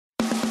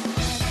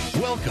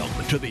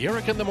Welcome to the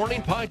Eric in the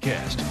Morning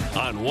podcast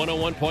on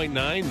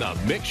 101.9 The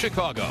Mix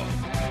Chicago.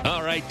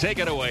 All right, take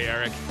it away,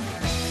 Eric.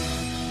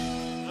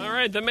 All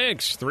right, The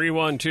Mix,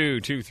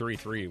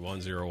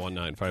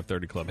 312-233-1019,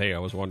 530 Club. Hey, I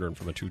was wondering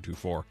from a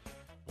 224,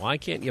 why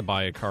can't you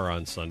buy a car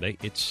on Sunday?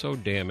 It's so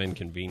damn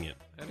inconvenient.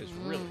 That is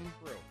really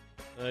true.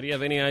 Do you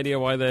have any idea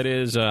why that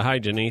is? Hi,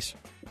 Janice.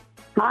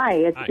 Hi,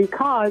 it's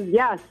because,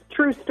 yes,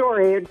 true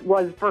story, it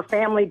was for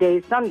family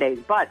days Sundays,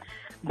 but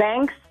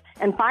banks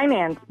and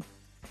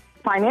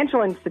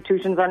financial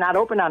institutions are not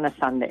open on a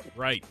Sunday.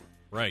 Right.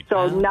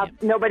 So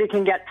nobody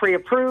can get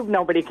pre-approved,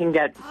 nobody can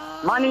get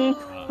money.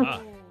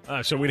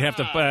 So we'd have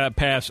to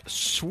pass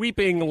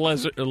sweeping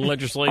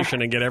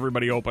legislation and get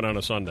everybody open on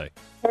a Sunday.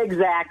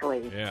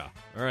 Exactly. Yeah.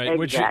 All right.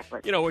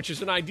 Exactly. Which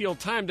is an ideal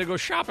time to go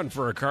shopping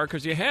for a car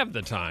because you have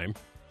the time.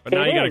 But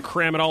now you got to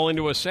cram it all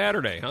into a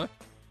Saturday, huh?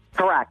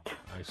 Correct.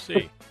 I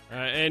see.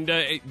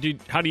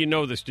 How do you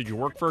know this? Did you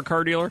work for a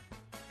car dealer?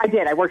 I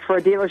did. I worked for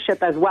a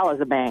dealership as well as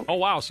a bank. Oh,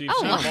 wow. So you've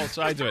seen both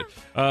sides of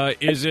it.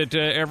 Is it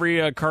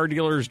every car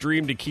dealer's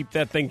dream to keep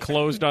that thing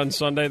closed on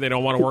Sunday? They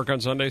don't want to work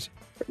on Sundays?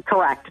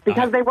 Correct.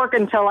 Because they work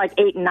until like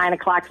 8 and 9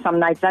 o'clock some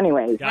nights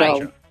anyway.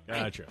 Gotcha.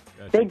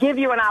 They give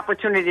you an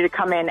opportunity to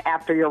come in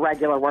after your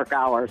regular work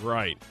hours.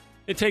 Right.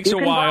 It takes you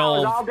a while.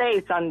 You can browse all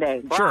day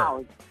Sunday. Browse.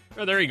 Sure.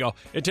 Oh, there you go.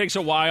 It takes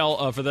a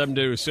while for them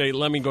to say,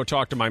 let me go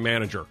talk to my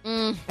manager.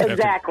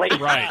 Exactly.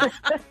 Right.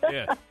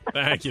 Yeah.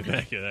 Thank you.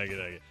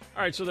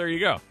 All right, so there you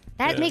go.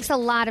 That makes a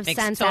lot of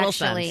sense,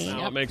 actually.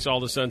 Sense. It makes all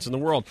the sense in the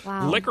world.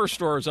 Wow. Liquor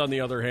stores, on the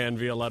other hand,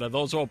 Violetta,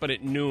 those open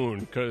at noon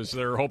because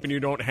they're hoping you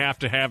don't have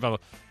to have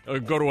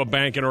go to a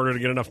bank in order to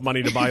get enough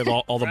money to buy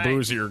all the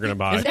booze that you're going to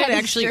buy. Isn't it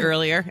actually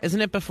earlier?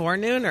 Isn't it before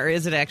noon, or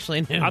is it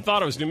actually noon? I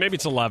thought it was noon. Maybe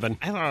it's 11.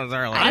 I thought it was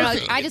early. I don't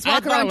know. I just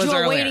walk around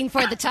Jewel waiting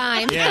for the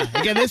time. Yeah.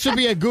 Again, this would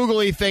be a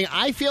googly thing.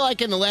 I feel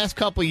like in the last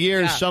couple of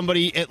years,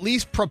 somebody at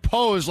least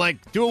proposed,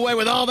 like, do away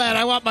with all that.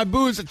 I want my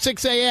booze at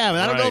 6 a.m.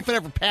 And I don't know if it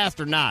ever passed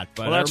or not.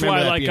 But well, that's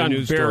why, like on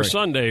Bear story.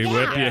 Sunday,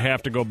 Whip, you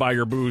have to go buy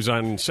your booze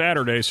on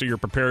Saturday so you're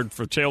prepared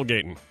for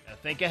tailgating.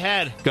 Think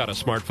ahead. Got a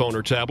smartphone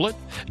or tablet?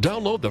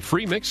 Download the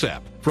free Mix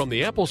app from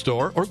the Apple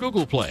Store or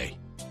Google Play.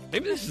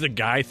 Maybe this is a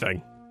guy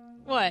thing.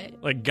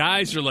 What? Like,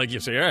 guys are like, you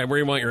say, all right, where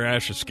do you want your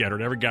ashes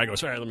scattered? Every guy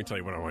goes, all right, let me tell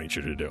you what I want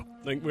you to do.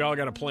 Like, we all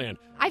got a plan.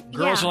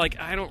 Girls are like,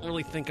 I don't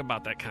really think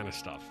about that kind of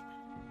stuff.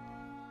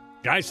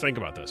 Guys think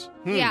about this.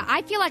 Yeah,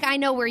 I feel like I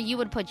know where you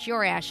would put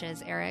your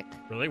ashes, Eric.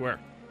 Really? Where?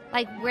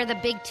 Like where the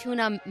big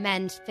tuna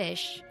men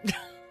fish.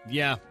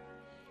 Yeah.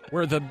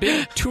 Where the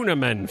big tuna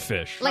men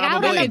fish. Like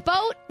out on the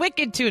boat?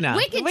 Wicked tuna.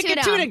 Wicked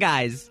tuna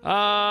guys. No,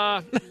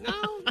 out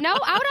on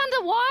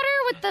the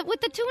water with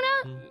the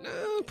tuna?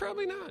 No,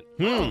 probably not.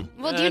 Well,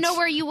 do you know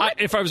where you would?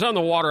 If I was on the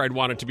water, I'd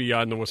want it to be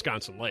on the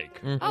Wisconsin Lake.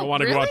 I don't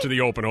want to go out to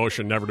the open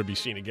ocean, never to be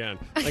seen again.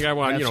 Like I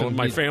want, when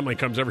my family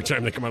comes, every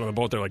time they come out on the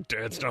boat, they're like,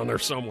 Dad's down there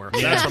somewhere.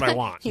 That's what I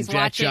want. He's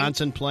Jack watching.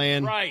 Johnson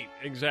playing. Right,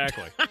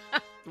 exactly.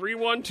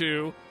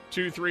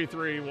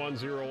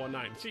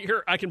 312-233-1019. See,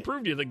 here, I can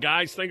prove to you the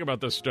guys think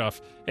about this stuff.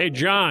 Hey,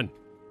 John.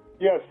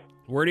 Yes.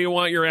 Where do you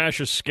want your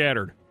ashes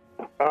scattered?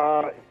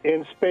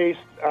 In space,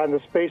 on the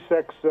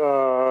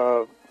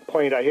SpaceX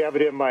plane. I have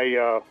it in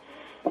my,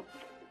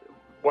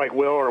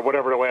 will or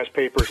whatever the last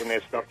papers and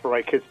that stuff for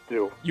my kids to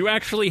do. You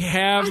actually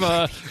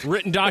have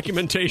written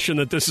documentation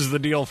that this is the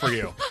deal for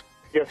you.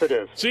 Yes, it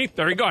is. See,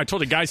 there you go. I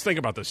told you, guys think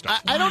about this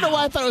stuff. I don't know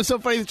why I thought it was so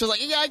funny. It's just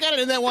like, I got it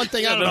in that one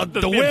thing. I don't know,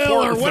 the the will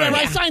or important whatever.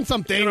 thing. I signed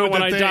something.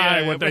 When I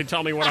die, when they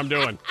tell me what I'm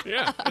doing.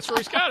 Yeah, that's where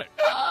he's got it.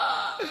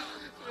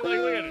 Look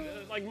at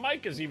it. Like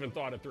Mike has even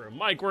thought it through.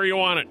 Mike, where do you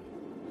want it?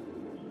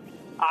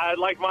 I'd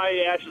like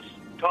my ashes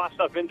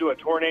tossed up into a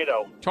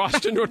tornado.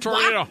 Tossed into a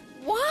tornado.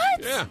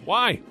 What? Yeah,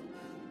 why?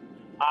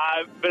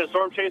 I've been a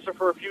storm chaser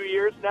for a few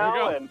years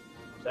now, and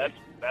that's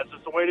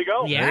just the way to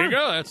go. Yeah. There you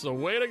go. That's the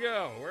way to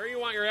go. Where do you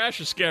want your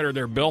ashes scattered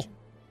there, Bill?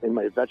 In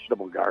my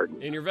vegetable garden.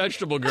 In your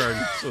vegetable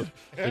garden. So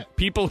that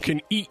people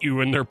can eat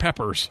you and their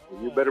peppers.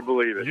 You better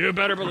believe it. You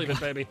better believe it,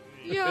 baby.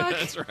 Yuck.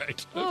 That's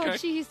right. Oh, Okay.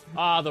 jeez.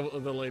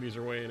 The ladies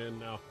are weighing in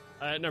now.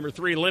 Number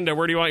 3, Linda,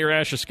 where do you want your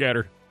ashes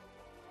scattered?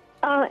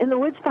 In the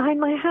woods behind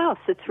my house.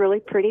 It's really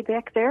pretty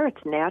back there.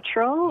 It's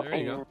natural. There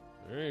you go.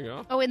 There you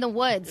go. Oh, in the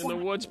woods. In the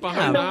woods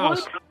behind the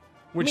house.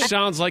 Which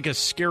sounds like a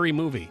scary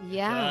movie.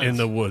 Yeah. In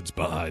the woods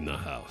behind the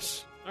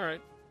house. All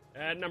right.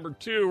 At number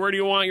 2, where do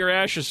you want your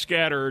ashes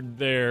scattered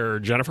there,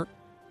 Jennifer?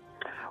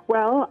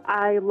 Well,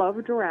 I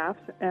love giraffes,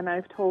 and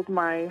I've told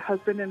my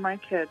husband and my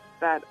kids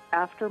that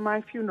after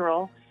my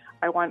funeral,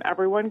 I want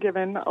everyone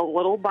given a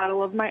little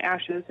bottle of my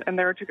ashes, and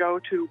they're to go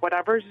to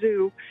whatever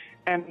zoo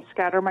and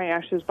scatter my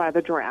ashes by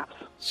the giraffes.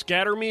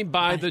 Scatter me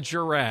by the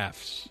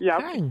giraffes.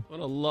 Yep. What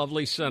a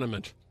lovely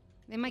sentiment.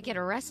 They might get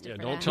arrested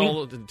for Don't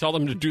that. tell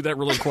them to do that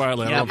really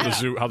quietly. I don't know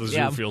how the zoo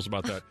Yeah. feels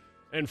about that.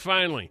 And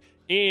finally,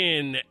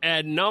 in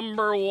at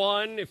number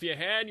 1, if you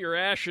had your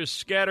ashes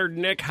scattered,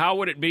 Nick, how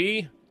would it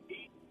be?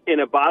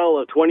 In a bottle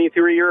of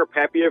 23-year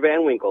Pappy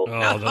Van Winkle.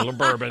 Oh, the little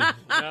bourbon.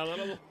 Yeah,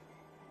 little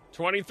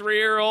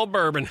 23-year-old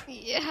bourbon.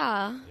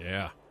 Yeah.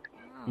 Yeah.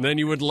 And then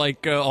you would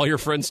like all your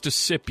friends to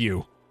sip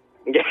you.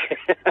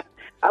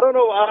 I don't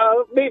don't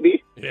know.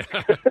 Maybe. Yeah.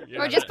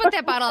 Or just put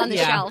that bottle on the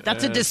shelf.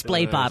 That's a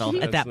display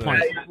bottle at that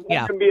point.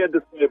 It can be a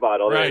display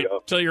bottle. There Right. you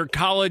go. So your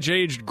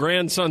college-aged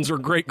grandsons or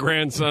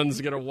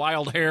great-grandsons get a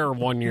wild hair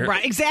one year.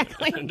 Right,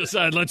 exactly. And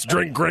decide, let's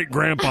drink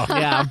great-grandpa.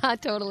 Yeah.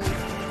 Totally.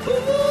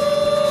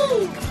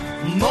 Ooh,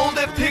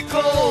 molded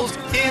pickles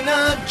in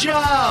a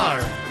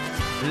jar.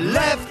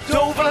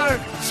 Leftover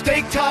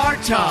steak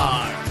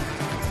tartare.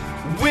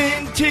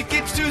 Win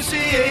tickets to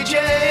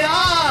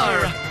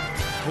CAJR.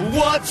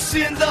 What's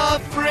in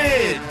the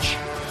fridge?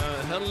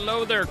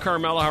 Hello there,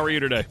 Carmela. How are you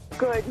today?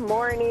 Good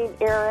morning,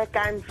 Eric.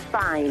 I'm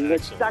fine. Excellent.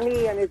 It's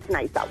sunny and it's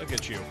nice out. Look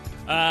at you.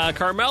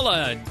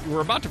 Carmela,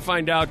 we're about to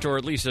find out, or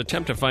at least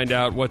attempt to find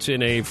out, what's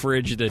in a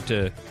fridge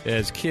that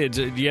has kids.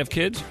 Do you have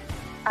kids?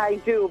 I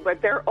do,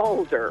 but they're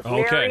older.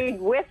 Okay.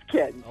 Married with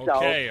kids.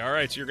 Okay, all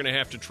right. So you're going to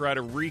have to try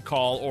to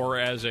recall, or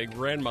as a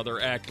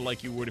grandmother, act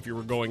like you would if you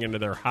were going into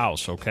their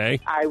house, okay?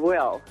 I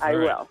will. I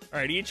will. All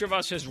right, each of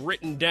us has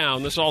written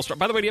down this all.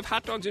 By the way, do you have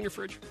hot dogs in your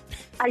fridge?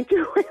 I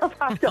do have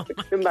hot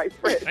dogs in my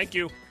fridge. Thank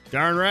you.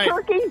 Darn right.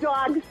 Turkey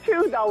dogs,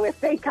 too, though, if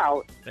they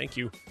count. Thank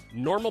you.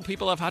 Normal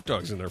people have hot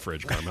dogs in their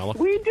fridge, Carmela.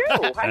 We do.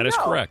 That is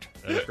correct.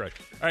 That is correct.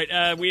 All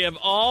right, we have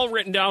all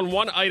written down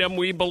one item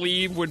we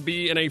believe would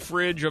be in a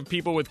fridge of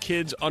people with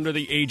kids under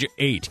the age of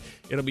 8.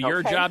 It'll be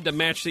your job to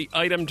match the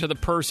item to the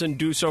person.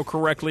 Do so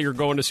correctly or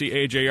going to see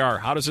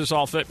AJR. How does this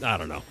all fit? I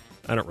don't know.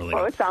 I don't really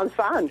know. Oh, it sounds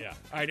fun. Yeah.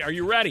 All right, are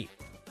you ready?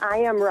 I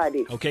am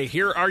ready. Okay,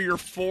 here are your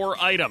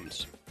 4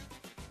 items.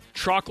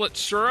 Chocolate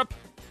syrup,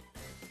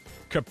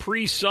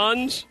 Capri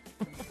Suns,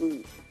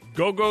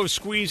 Go-Go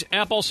Squeeze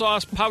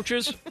applesauce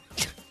pouches,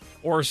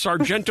 or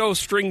Sargento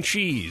string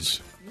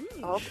cheese.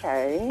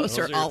 Okay. Those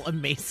are all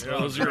amazing.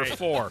 Those are your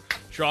 4.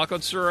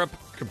 Chocolate syrup,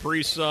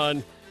 Capri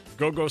Sun,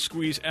 Go-Go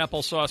Squeeze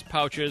applesauce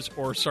pouches,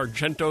 or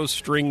Sargento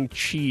string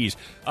cheese.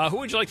 Who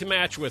would you like to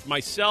match with?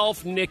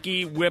 Myself,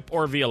 Nikki, Whip,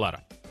 or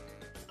Violetta?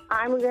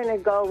 I'm going to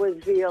go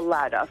with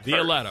Violetta first.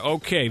 Violetta.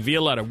 Okay,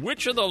 Violetta.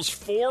 Which of those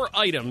 4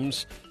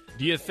 items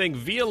do you think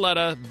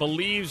Violetta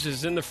believes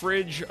is in the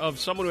fridge of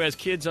someone who has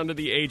kids under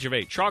the age of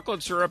 8?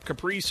 Chocolate syrup,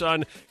 Capri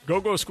Sun,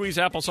 Go-Go Squeeze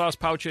applesauce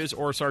pouches,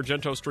 or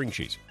Sargento string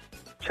cheese?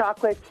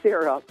 Chocolate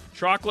syrup.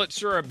 Chocolate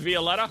syrup,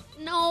 Violetta?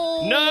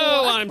 No.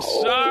 No, I'm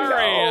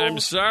sorry. no. I'm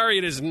sorry.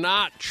 It is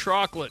not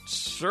chocolate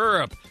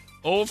syrup.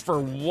 0 for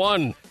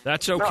 1.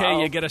 That's okay.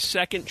 Uh-oh. You get a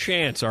second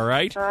chance, all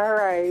right? All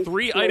right.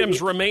 3 Sweet. items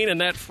remain in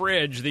that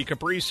fridge. The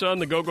Capri Sun,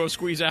 the Go-Go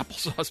Squeeze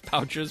applesauce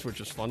pouches, which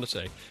is fun to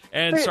say,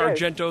 and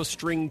Sargento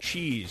string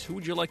cheese. Who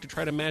would you like to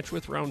try to match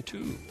with round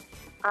 2?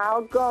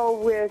 I'll go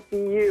with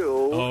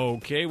you.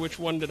 Okay, which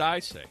one did I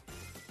say?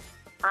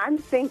 I'm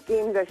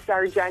thinking the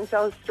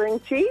Sargento string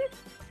cheese.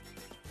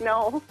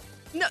 No.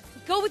 No,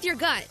 go with your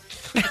gut.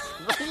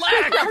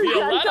 Relax,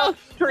 Violetta.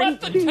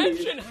 Let the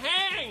tension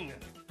hang.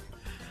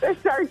 The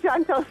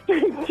Sargento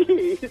string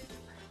cheese.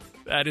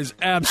 That is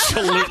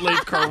absolutely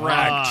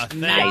correct.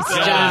 Nice That job.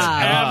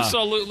 is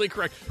absolutely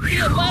correct.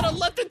 Violetta,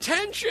 let the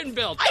tension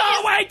build.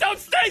 No, wait, don't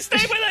stay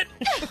with it.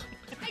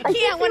 I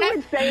can't when I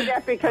would say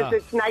that because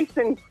it's nice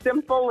and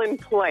simple and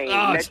plain.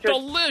 Oh, it's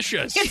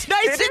delicious. It's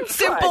nice and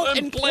simple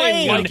and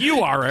plain. Like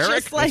you are, Eric.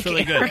 Just like That's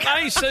really good. Eric.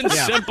 Nice and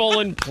simple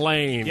and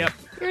plain. Yep.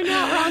 You're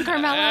not wrong,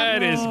 Carmela.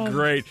 That is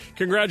great.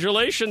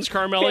 Congratulations,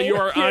 Carmela. Thank You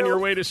are on you. your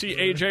way to see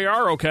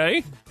AJR,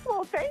 okay?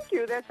 Well, thank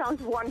you. That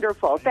sounds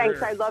wonderful.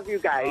 Thanks. I love you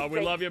guys. We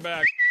love you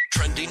back.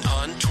 Trending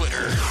on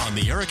Twitter on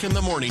the Eric in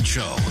the Morning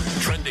Show.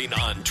 Trending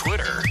on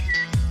Twitter.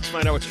 Let's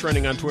find out what's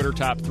trending on Twitter.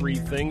 Top 3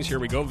 things. Here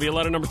we go.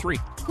 Violetta, number 3.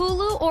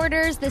 Hulu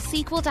orders the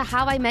sequel to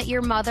How I Met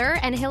Your Mother,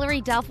 and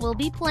Hilary Duff will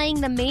be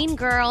playing the main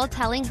girl,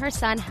 telling her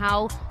son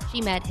how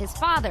she met his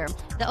father.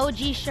 The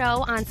OG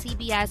show on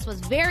CBS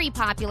was very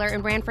popular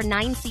and ran for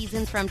 9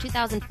 seasons from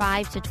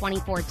 2005 to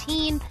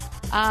 2014.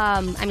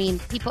 I mean,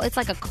 people, it's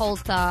like a cult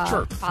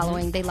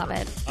following. They love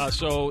it.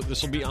 So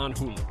this will be on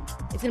Hulu.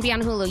 It's going to be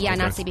on Hulu, yeah, Okay.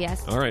 not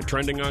CBS. All right,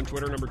 trending on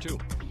Twitter, number 2.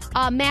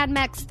 Mad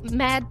Max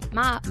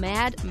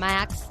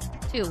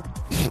 2.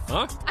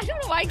 Huh? I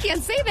don't know why I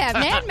can't say that.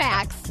 Mad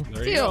Max 2.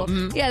 There you go.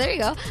 Yeah, there you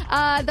go.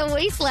 The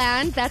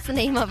Wasteland, that's the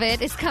name of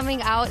it, is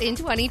coming out in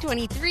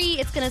 2023.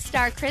 It's going to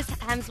star Chris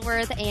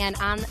Hemsworth and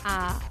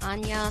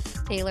Anya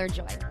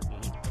Taylor-Joy.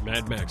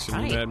 Mad Max. The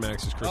new Right. Mad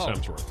Max is Chris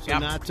Hemsworth. So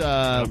not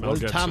Mel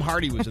Gibson. Tom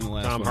Hardy was in the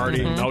last Tom one.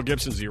 Hardy. Mel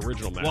Gibson's the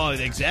original Mad Well,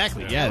 Max.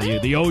 exactly. Yeah,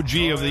 the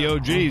OG of the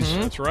OGs.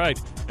 That's right.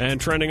 And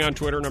trending on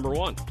Twitter, number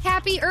 1.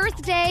 Happy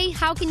Earth Day.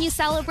 How can you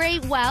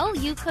celebrate? Well,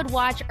 you could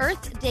watch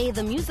Earth Day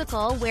the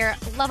musical, where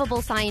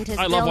lovable scientist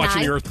I Bill love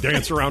watching Nye... the Earth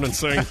dance around and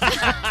sing.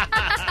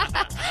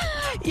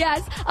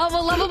 Yes.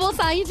 Well, lovable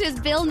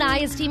scientist Bill Nye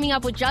is teaming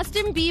up with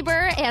Justin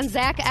Bieber and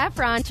Zac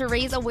Efron to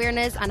raise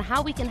awareness on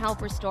how we can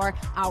help restore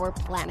our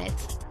planet.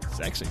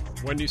 Sexy.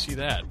 When do you see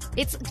that?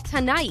 It's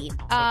tonight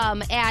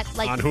at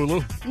like... On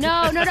Hulu?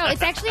 No.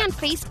 It's actually on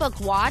Facebook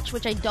Watch,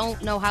 which I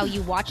don't know how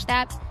you watch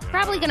that.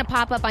 Probably going to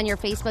pop up on your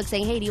Facebook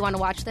saying, hey, do you want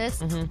to watch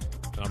this?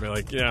 I'll be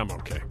like, yeah, I'm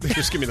okay.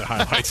 Just give me the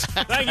highlights.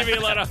 Thank you,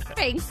 Violetta.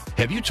 Thanks.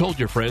 Have you told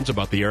your friends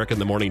about the Eric in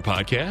the Morning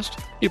podcast?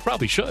 You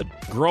probably should.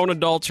 Grown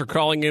adults are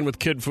calling in with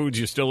kid foods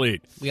you still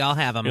eat. We all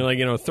have them. You're like,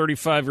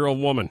 35-year-old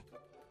woman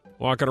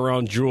walking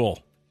around Jewel,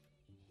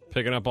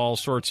 picking up all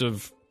sorts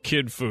of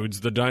kid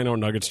foods, the dino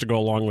nuggets to go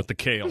along with the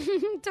kale.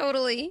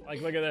 Totally.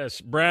 Like, look at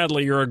this.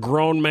 Bradley, you're a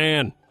grown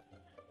man.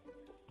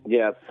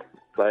 Yes,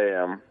 I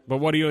am. But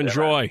what do you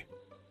enjoy?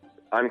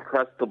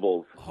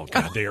 Uncrustables. Oh,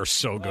 God, they are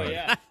so good.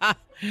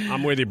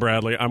 I'm with you,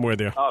 Bradley. I'm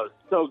with you. Oh,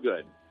 so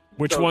good.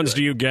 Which So ones good.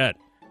 do you get?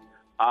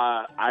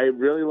 I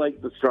really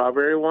like the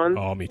strawberry ones.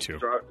 Oh, me too.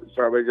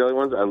 Strawberry jelly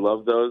ones. I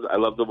love those. I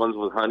love the ones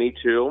with honey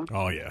too.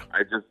 Oh, yeah.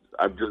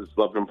 I've just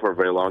loved them for a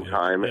very long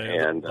time.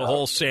 Yeah, And the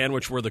whole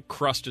sandwich where the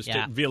crust is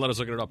Violetta's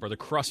looking it up, where the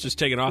crust is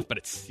taken off, but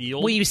it's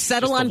sealed. Will you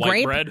settle Just on the white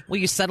grape? bread. Will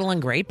you settle on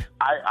grape?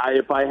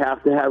 if I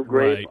have to have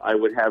grape, Right. I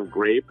would have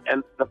grape.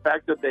 And the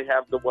fact that they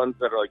have the ones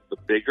that are like the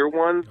bigger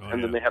ones,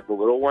 and then they have the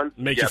little ones,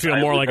 Make you yes, feel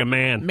I more would like a have-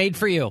 man. Made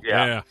for you.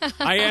 Yeah.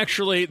 I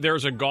actually,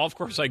 there's a golf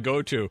course I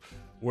go to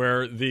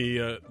where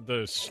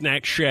the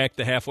snack shack,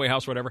 the halfway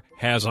house, whatever,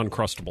 has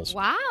Uncrustables.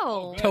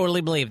 Wow. Totally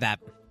believe that.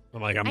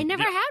 I'm like, I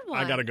never had one.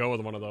 I got to go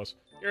with one of those.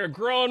 You're a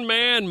grown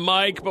man,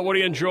 Mike, but what do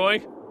you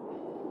enjoy?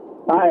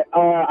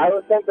 I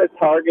was sent to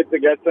Target to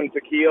get some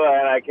tequila,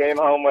 and I came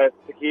home with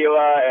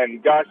tequila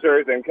and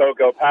Gushers and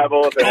Cocoa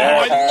Pebbles and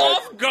I Airheads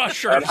love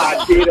Gushers. and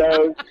Hot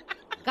Cheetos.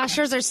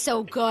 Gushers are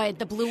so good.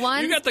 The blue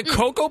ones. You got the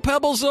Cocoa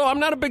Pebbles, though? I'm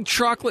not a big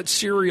chocolate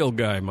cereal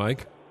guy,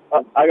 Mike.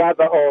 I got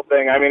the whole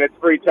thing. I mean, it's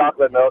free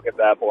chocolate milk at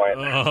that point.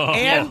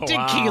 And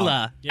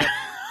tequila. Yep.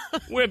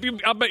 Whip,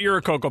 I'll bet you're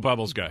a Cocoa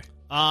Pebbles guy.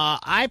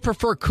 I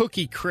prefer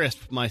Cookie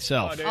Crisp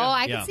myself. Oh,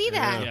 I can see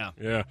that.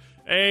 Yeah.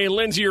 Hey,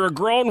 Lindsay, you're a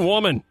grown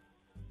woman.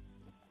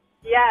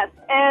 Yes,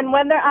 and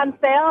when they're on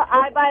sale,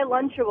 I buy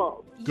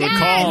Lunchables. Good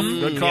call.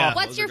 Good call. Yeah.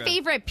 What's Those your are good.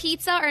 favorite,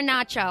 pizza or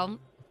nacho?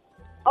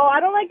 Oh,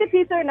 I don't like the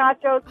pizza or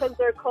nachos because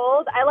they're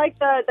cold. I like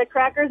the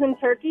crackers and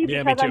turkey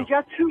Yeah, me because I'm too.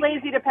 just too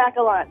lazy to pack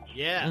a lunch.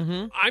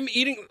 Yeah. I'm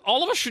eating.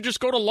 All of us should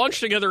just go to lunch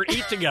together and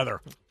eat together.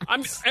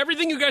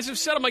 Everything you guys have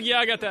said, I'm like, yeah,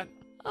 I got that.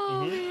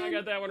 Oh, I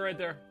got that one right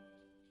there.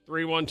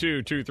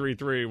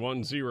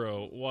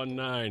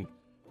 312-233-1019.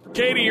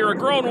 Katie, you're a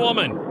grown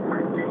woman.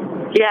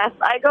 Yes,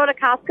 I go to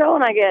Costco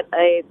and I get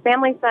a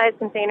family-sized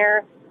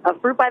container of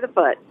fruit by the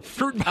foot.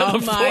 Fruit by Oh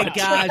the my foot.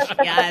 gosh,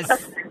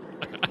 yes.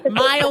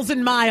 Miles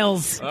and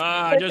miles.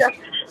 Just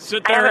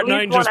sit I have there at at night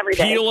least and one just every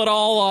day. peel it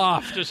all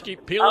off. Just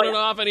keep peeling Oh, it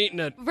off and eating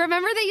it.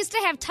 Remember they used to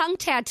have tongue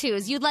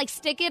tattoos? You'd like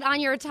stick it on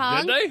your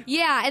tongue. Did they?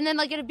 Yeah, and then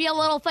like it'd be a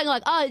little thing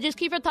like, oh, just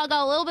keep your tongue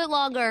out a little bit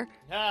longer.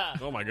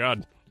 Oh, my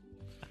God.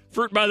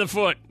 Fruit by the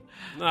foot.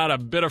 Not a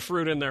bit of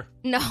fruit in there.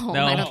 No,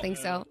 I don't think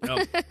so.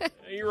 Hey,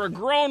 you're a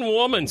grown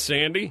woman,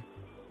 Sandy.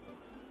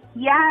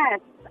 Yes,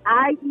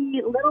 I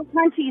eat Little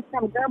Crunchies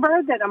from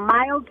Gerber. They're the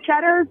mild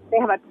cheddar. They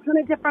have a ton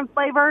of different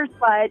flavors,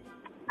 but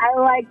I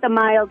like the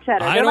mild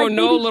cheddar. I They're don't like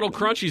know baby- Little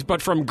Crunchies,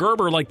 but from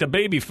Gerber, like the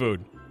baby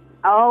food.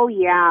 Oh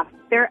yeah,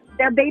 they're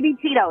baby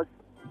Cheetos.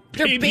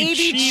 They're baby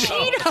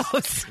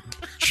Cheetos.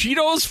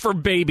 Cheetos for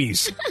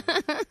babies.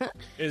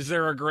 Is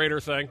there a greater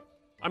thing?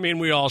 I mean,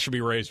 we all should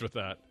be raised with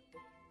that.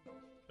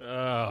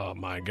 Oh,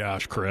 my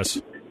gosh,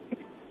 Chris.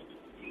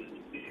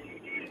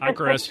 Hi,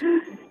 Chris.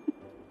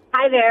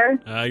 Hi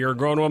there. You're a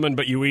grown woman,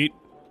 but you eat?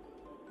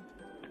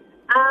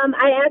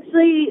 I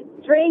actually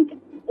drink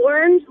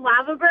orange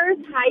lava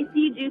burst high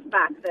C juice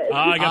boxes.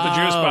 I got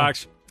the juice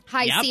box.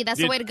 High C, that's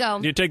Do the you- way to go.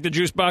 Do you take the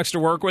juice box to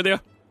work with you?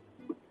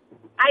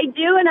 I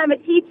do, and I'm a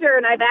teacher,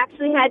 and I've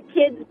actually had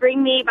kids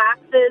bring me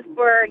boxes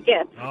for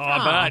gifts. Oh,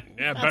 I bet.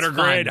 Yeah, that's better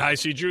fun. grade. High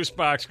C juice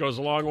box goes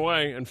a long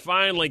way. And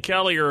finally,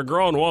 Kelly, you're a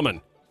grown woman.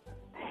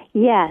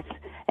 Yes,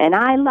 and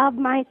I love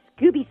my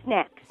Scooby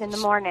snacks in the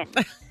morning.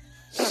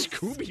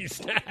 Scooby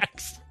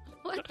snacks.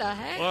 What the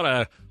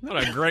heck? What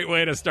a great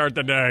way to start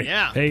the day.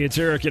 Yeah. Hey, it's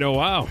Eric.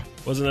 Wow.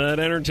 Wasn't that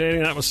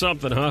entertaining? That was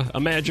something, huh?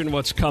 Imagine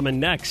what's coming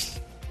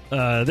next.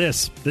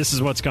 This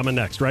is what's coming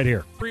next right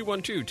here.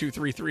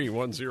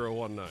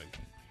 312-233-1019.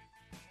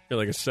 You're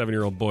like a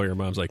 7-year-old boy. Your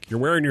mom's like, you're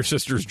wearing your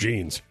sister's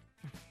jeans.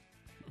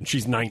 And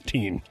she's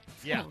 19.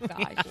 Yeah. Oh,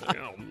 gosh.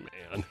 Oh,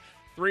 man.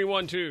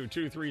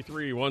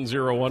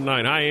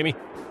 312-233-1019. Hi, Amy.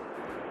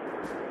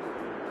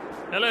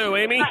 Hello,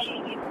 Amy.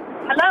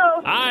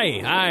 Hello.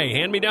 Hi.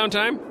 Hand-me-down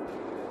time?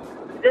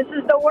 This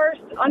is the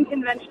worst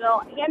unconventional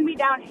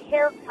hand-me-down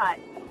haircut.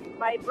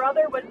 My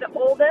brother was the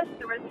oldest.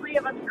 There were 3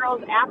 of us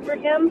girls after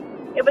him.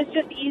 It was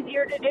just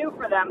easier to do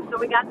for them, so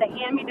we got the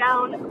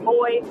hand-me-down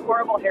boy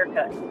horrible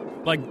haircut.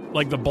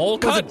 Like the bowl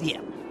cut?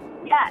 Yeah.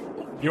 Yes.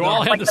 You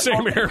all had Like the the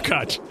same bowl-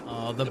 haircut.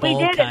 Oh, the We bowl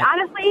did, cut. and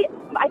honestly,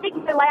 I think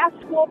my last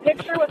school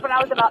picture was when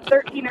I was about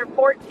 13 or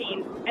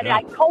 14, and Yeah.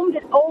 I combed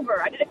it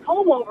over. I did a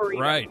comb over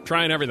even. Right.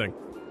 Trying everything.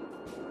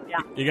 Yeah.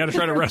 You got to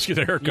try to rescue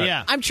the haircut.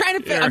 Yeah. I'm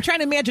trying to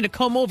imagine a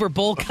comb over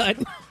bowl cut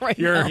right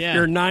You're now.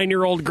 you're a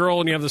 9-year-old girl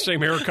and you have the same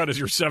haircut as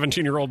your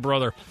 17-year-old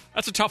brother.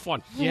 That's a tough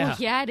one. Yeah.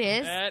 Yeah, it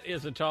is. That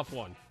is a tough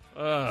one.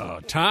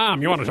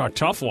 Tom, you want to talk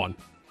tough one?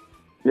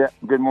 Yeah,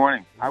 good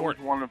morning. I was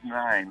one of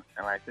 9,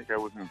 and I think I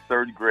was in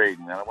 3rd grade,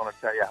 and I want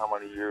to tell you how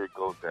many years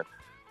ago that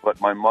but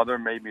my mother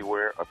made me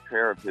wear a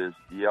pair of his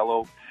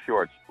yellow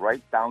shorts,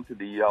 right down to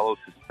the yellow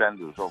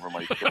suspenders over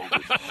my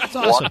shoulders.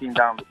 Awesome. Walking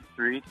down the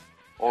street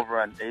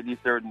over on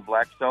 83rd and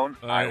Blackstone,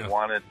 I yeah.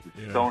 wanted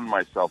to stone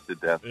myself to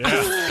death. Yeah.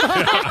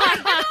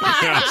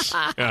 Yes.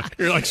 Yeah.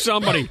 You're like,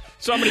 somebody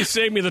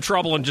save me the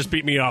trouble and just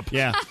beat me up.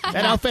 Yeah.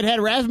 That outfit had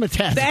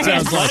razzmatazz. That it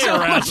has sounds like. so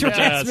much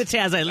Razzmatazz.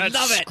 razzmatazz. I That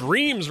love it.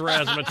 screams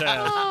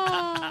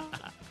razzmatazz.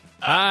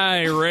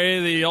 Hi,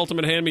 Ray, the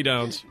ultimate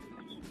hand-me-downs.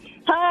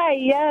 Hi,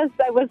 yes,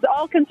 I was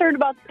all concerned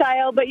about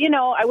style, but,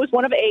 I was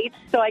one of 8,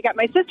 so I got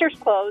my sister's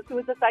clothes, who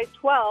was a size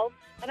 12,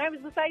 and I was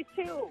a size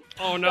 2.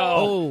 Oh,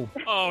 no.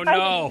 Oh,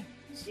 no.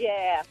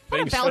 Yeah.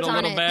 Things fit a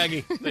little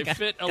baggy. They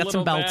fit a Got little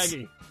some belts.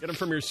 baggy. Get them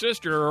from your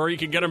sister, or you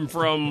can get them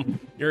from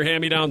your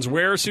hand-me-downs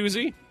where,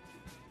 Susie?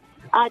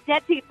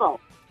 Dead people.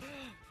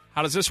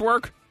 How does this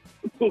work?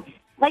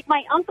 Like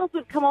my uncles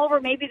would come over,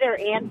 maybe their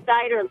aunt's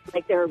died or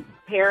like their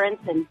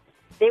parents, and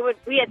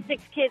we had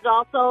 6 kids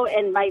also,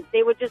 and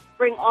they would just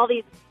bring all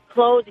these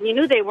clothes, and you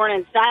knew they weren't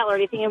in style or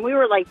anything, and we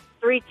were like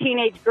 3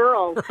 teenage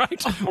girls.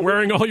 Right.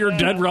 Wearing all your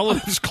dead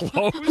relatives'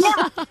 clothes?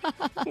 Yeah.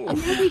 And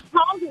then we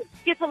called it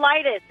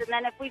schipholitis, and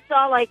then if we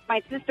saw like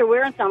my sister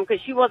wearing something,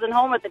 because she wasn't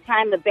home at the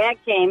time the bag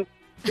came,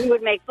 we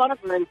would make fun of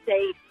her and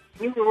say,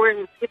 you were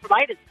wearing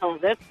schipholitis clothes.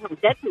 That's from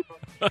dead people.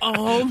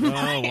 Oh,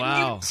 Oh,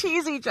 wow. You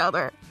tease each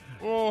other.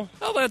 Oh,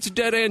 that's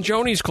dead Aunt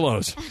Joni's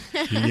clothes.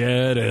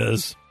 Yeah, it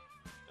is.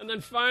 And then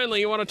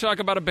finally, you want to talk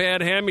about a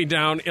bad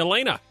hand-me-down.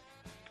 Elena.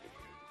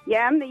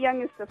 Yeah, I'm the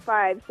youngest of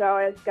 5, so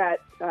I've got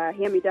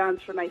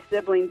hand-me-downs for my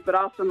siblings, but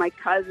also my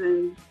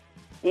cousins.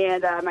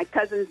 And my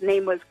cousin's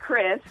name was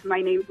Chris. My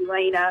name's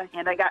Elena,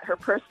 and I got her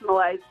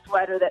personalized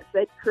sweater that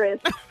said Chris.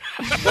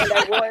 And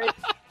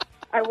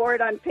I wore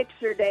it on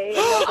picture day.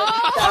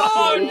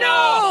 Oh,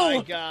 no! Oh,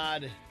 my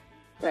God.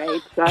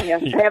 Right, so I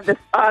have this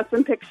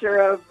awesome picture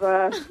of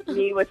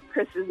me with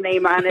Chris's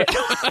name on it.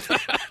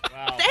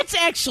 Wow. That's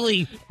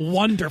actually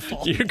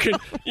wonderful. You can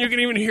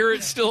even hear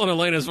it still in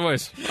Elena's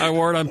voice. I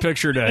wore it on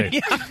picture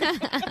day.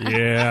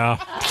 Yeah.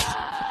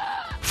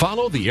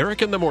 Follow the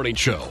Eric in the Morning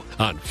Show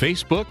on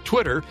Facebook,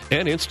 Twitter,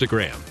 and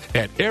Instagram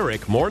at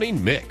Eric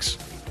Morning Mix.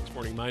 This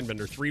morning,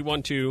 Mindbender,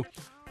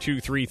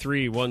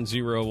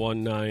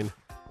 312-233-1019.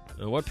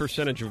 What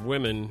percentage of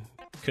women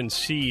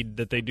concede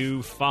that they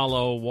do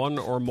follow one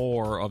or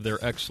more of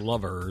their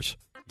ex-lovers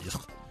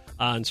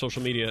on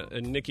social media?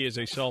 And Nikki is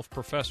a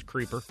self-professed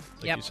creeper,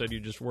 like you said you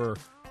just were.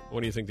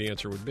 What do you think the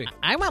answer would be?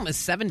 I went with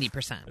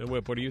 70%. And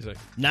Whip, what do you think?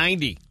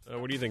 90.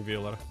 What do you think,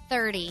 Violetta?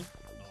 30.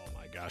 Oh,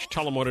 my gosh.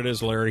 Tell them what it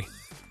is, Larry.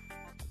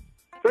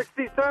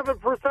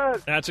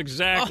 67%. That's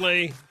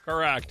exactly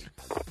correct.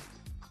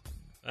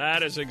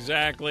 That is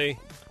exactly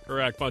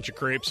correct, bunch of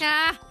creeps.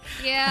 Yeah.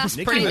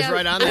 Nikki was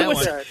right on that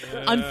one.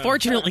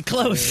 Unfortunately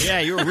close. Yeah,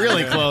 you were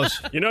really close.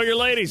 You know your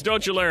ladies,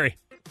 don't you, Larry?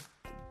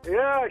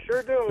 Yeah, I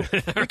sure do.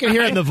 You can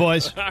hear it in the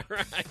voice. All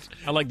right.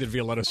 I like that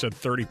Violetta said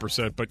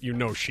 30%, but you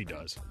know she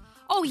does.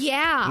 Oh,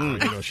 yeah. You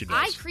know she does.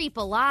 I creep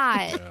a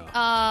lot.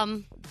 Yeah.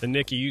 And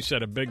Nikki, you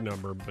said a big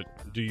number,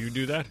 but do you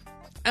do that?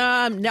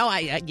 No,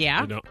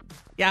 yeah. You don't?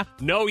 Yeah.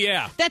 No,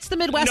 yeah. That's the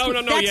Midwest. No,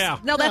 yeah.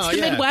 No, that's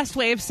the Midwest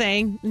way of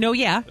saying no,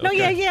 yeah. No,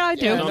 Okay. yeah, I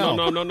do. Yeah, no,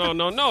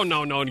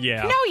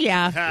 yeah. No,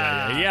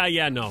 yeah.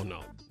 Yeah,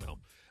 no.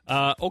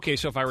 Okay,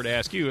 so if I were to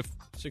ask you, if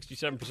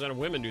 67% of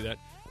women do that,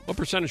 what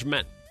percentage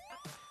men?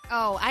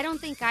 Oh, I don't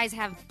think guys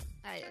have.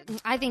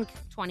 I think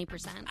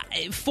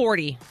 20%.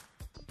 40.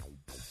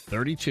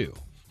 32.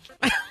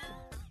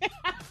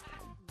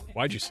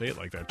 Why'd you say it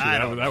like that, too? I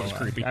don't That know. was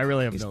creepy. I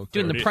really have no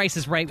Doing 30. the Price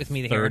is Right with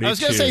me there. I was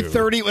going to say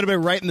 30 would have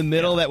been right in the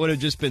middle. That would have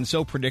just been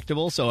so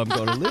predictable, so I'm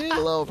going a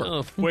little over.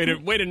 Oh, way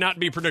to not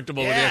be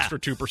predictable with the extra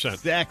 2%.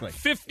 Exactly.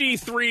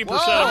 53%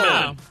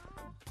 of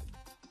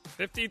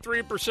men.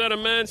 53% of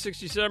men,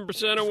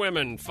 67% of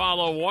women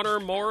follow one or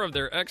more of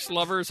their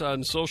ex-lovers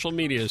on social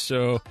media.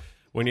 So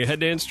when you head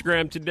to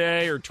Instagram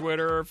today or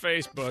Twitter or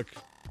Facebook,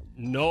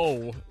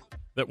 know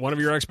that one of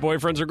your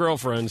ex-boyfriends or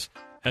girlfriends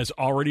has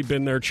already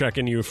been there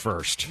checking you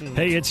first.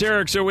 Hey, it's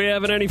Eric. So we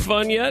having any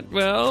fun yet?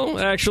 Well,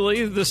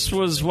 actually, this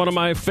was one of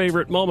my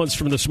favorite moments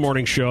from this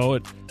morning's show.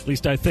 At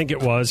least I think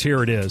it was.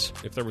 Here it is.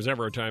 If there was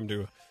ever a time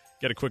to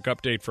get a quick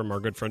update from our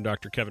good friend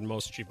Dr. Kevin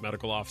Most, Chief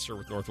Medical Officer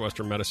with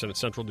Northwestern Medicine at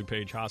Central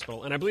DuPage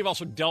Hospital. And I believe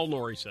also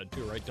Delnor, he said,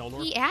 too, right?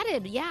 Delnor? He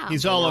added, yeah.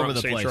 He's all Delnor over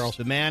the St. place. Charles.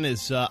 The man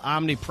is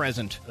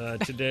omnipresent.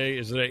 Today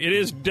is the day. It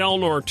is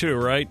Delnor, too,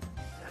 right?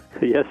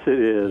 Yes, it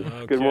is.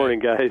 Okay. Good morning,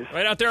 guys.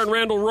 Right out there on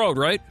Randall Road,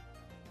 right?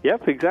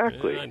 Yep,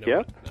 exactly. I know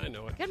Yep. it. I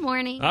know it. Good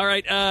morning. All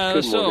right.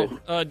 Good morning.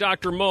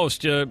 Dr.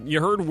 Most,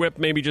 you heard Whip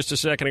maybe just a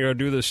second ago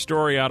do this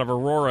story out of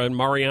Aurora and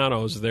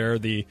Mariano's there,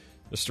 the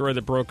story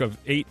that broke of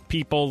 8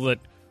 people that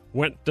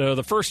went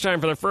the first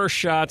time for their first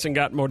shots and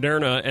got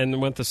Moderna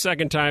and went the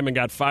second time and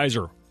got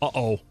Pfizer.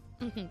 Uh-oh.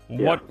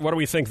 Mm-hmm. What do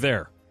we think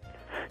there?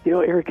 You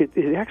know, Eric,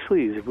 it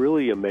actually is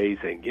really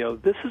amazing. You know,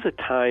 this is a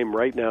time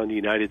right now in the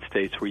United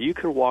States where you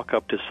can walk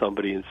up to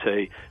somebody and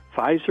say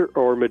Pfizer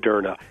or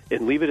Moderna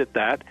and leave it at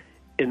that,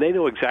 and they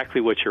know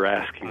exactly what you're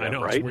asking them, I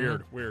know, right?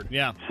 it's weird.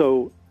 Yeah.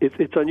 So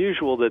it's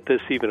unusual that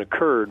this even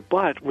occurred,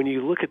 but when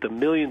you look at the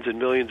millions and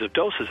millions of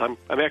doses, I'm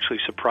actually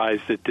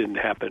surprised it didn't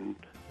happen.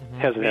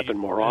 Hasn't happened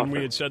more often. And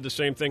we had said the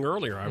same thing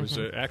earlier. I was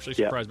actually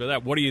surprised by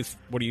that. What do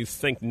you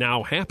think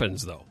now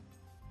happens, though?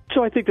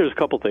 So I think there's a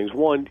couple things.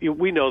 One,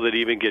 we know that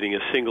even getting a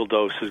single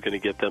dose is going to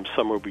get them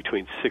somewhere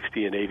between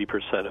 60 and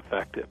 80%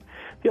 effective.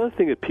 The other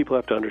thing that people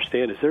have to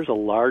understand is there's a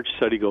large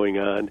study going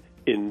on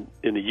in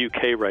the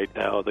UK right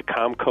now, the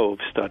ComCove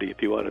study.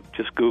 If you want to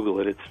just Google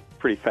it, it's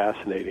pretty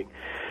fascinating.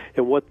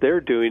 And what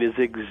they're doing is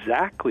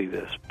exactly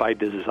this by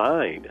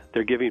design.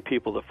 They're giving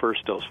people the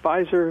first dose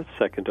Pfizer,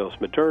 second dose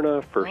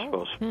Moderna, first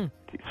dose.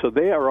 So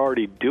they are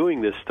already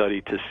doing this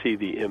study to see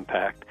the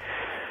impact.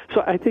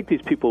 So I think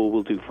these people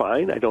will do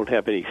fine. I don't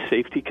have any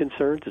safety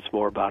concerns. It's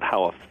more about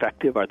how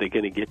effective are they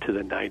going to get to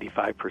the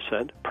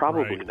 95%?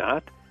 Probably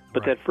not.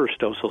 But that first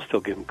dose will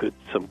still give them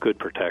some good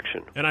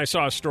protection. And I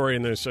saw a story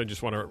in this. I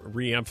just want to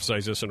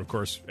reemphasize this, and of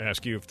course,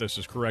 ask you if this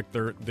is correct.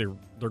 They're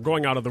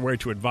going out of their way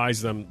to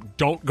advise them: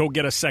 don't go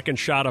get a second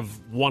shot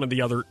of one or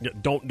the other.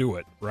 Don't do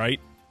it.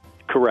 Right?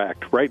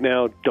 Correct. Right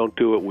now, don't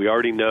do it. We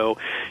already know.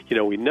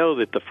 We know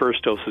that the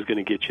first dose is going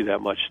to get you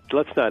that much.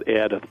 Let's not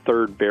add a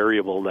third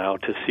variable now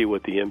to see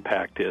what the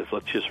impact is.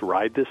 Let's just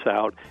ride this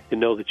out and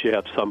know that you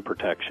have some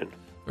protection.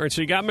 All right,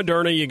 so you got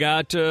Moderna, you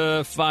got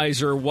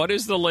Pfizer. What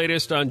is the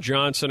latest on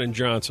Johnson &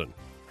 Johnson?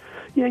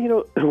 Yeah,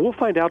 we'll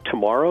find out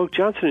tomorrow.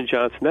 Johnson &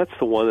 Johnson, that's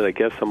the one that I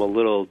guess I'm a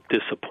little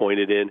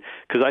disappointed in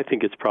because I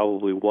think it's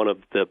probably one of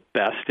the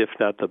best, if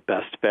not the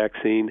best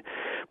vaccine.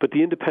 But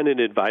the Independent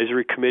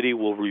Advisory Committee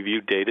will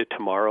review data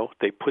tomorrow.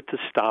 They put the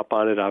stop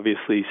on it,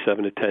 obviously,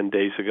 7 to 10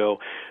 days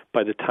ago.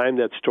 By the time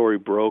that story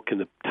broke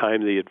and the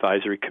time the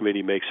advisory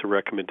committee makes a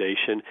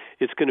recommendation,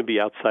 it's going to be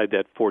outside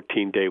that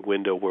 14-day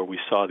window where we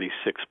saw these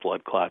 6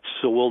 blood clots.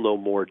 So we'll know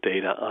more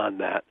data on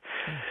that.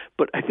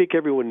 But I think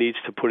everyone needs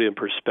to put in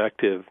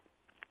perspective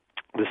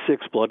the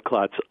 6 blood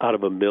clots out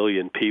of 1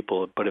 million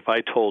people. But if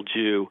I told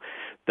you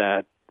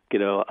that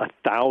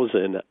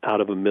 1,000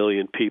 out of 1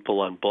 million people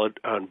on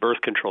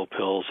birth control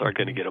pills are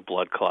going to get a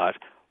blood clot,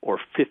 or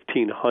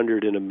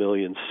 1,500 in 1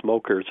 million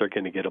smokers are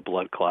going to get a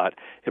blood clot,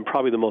 and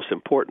probably the most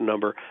important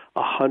number,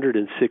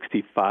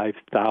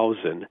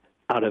 165,000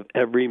 out of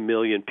every 1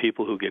 million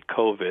people who get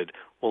COVID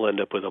will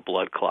end up with a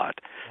blood clot.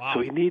 Wow.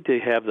 So we need to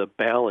have the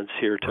balance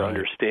here to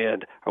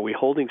understand, are we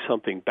holding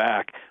something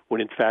back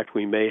when in fact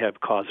we may have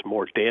caused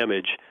more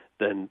damage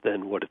than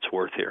what it's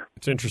worth here?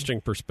 It's an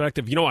interesting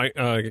perspective.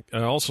 I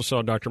also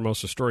saw Dr.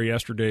 Mosa's story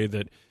yesterday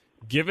that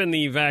given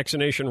the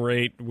vaccination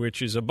rate,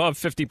 which is above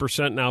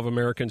 50% now of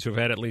Americans who've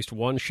had at least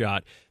one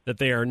shot, that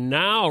they are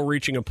now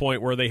reaching a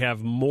point where they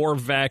have more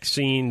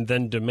vaccine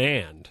than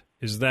demand.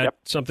 Is that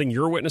something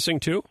you're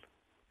witnessing too?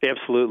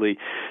 Absolutely.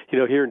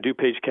 Here in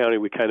DuPage County,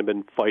 we've kind of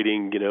been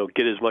fighting,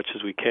 get as much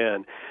as we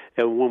can.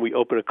 And when we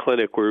open a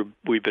clinic,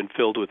 we've been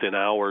filled within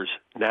hours.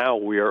 Now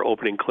we are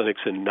opening clinics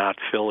and not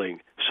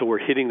filling. So we're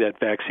hitting that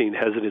vaccine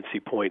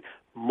hesitancy point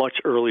much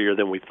earlier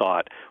than we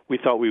thought. We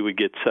thought we would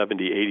get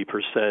 70,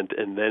 80%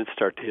 and then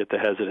start to hit the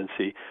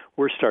hesitancy.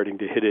 We're starting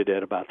to hit it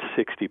at about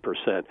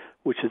 60%,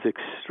 which is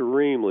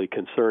extremely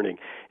concerning.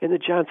 And the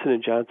Johnson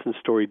 & Johnson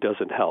story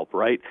doesn't help,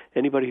 right?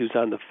 Anybody who's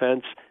on the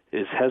fence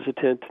is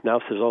hesitant, now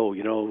says,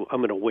 I'm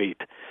going to wait.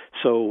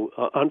 So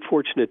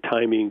unfortunate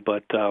timing,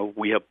 but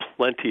we have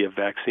plenty of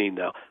vaccine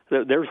now.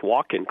 There's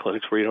walk-in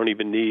clinics where you don't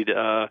even need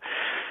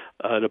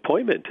an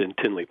appointment in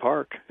Tinley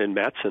Park and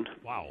Matson.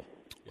 Wow.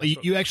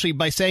 You actually,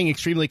 by saying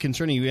extremely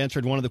concerning, you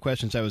answered one of the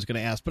questions I was going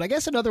to ask. But I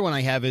guess another one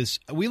I have is,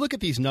 we look at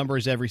these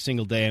numbers every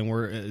single day, and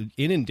we're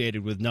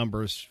inundated with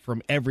numbers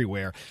from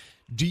everywhere.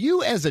 Do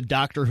you, as a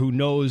doctor who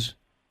knows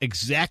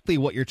exactly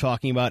what you're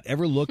talking about,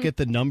 ever look at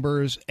the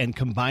numbers and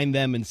combine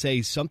them and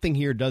say something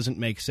here doesn't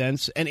make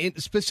sense? And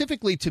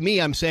specifically to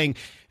me, I'm saying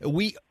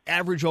we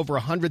average over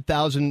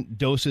 100,000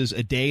 doses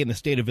a day in the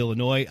state of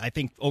Illinois. I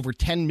think over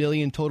 10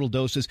 million total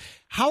doses.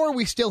 How are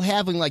we still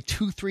having like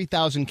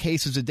 3,000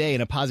 cases a day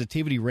and a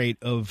positivity rate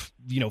of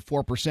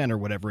 4% or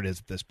whatever it is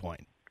at this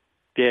point?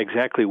 Yeah,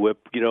 exactly,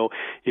 Whip.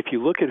 If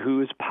you look at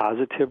who is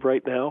positive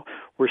right now,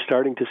 we're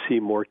starting to see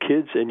more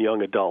kids and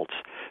young adults.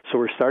 So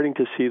we're starting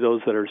to see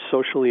those that are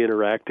socially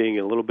interacting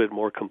and a little bit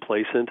more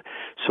complacent.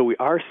 So we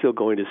are still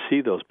going to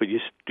see those. But you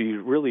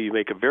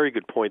make a very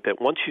good point that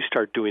once you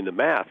start doing the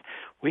math,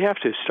 we have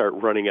to start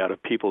running out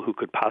of people who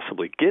could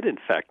possibly get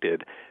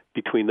infected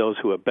between those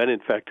who have been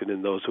infected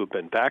and those who have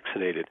been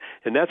vaccinated.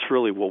 And that's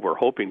really what we're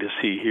hoping to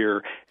see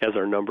here as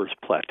our numbers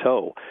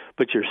plateau.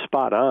 But you're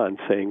spot on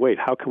saying, wait,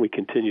 how can we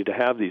continue to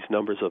have these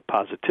numbers of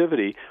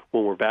positivity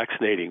when we're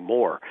vaccinating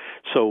more?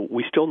 So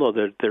we still know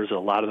that there's a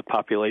lot of the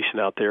population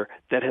out there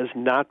that has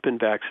not been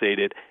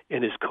vaccinated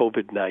and is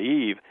COVID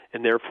naive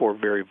and therefore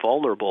very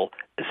vulnerable,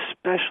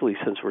 especially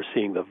since we're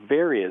seeing the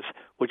variants,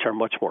 which are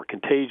much more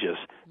contagious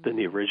than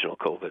the original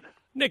COVID.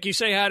 Nikki,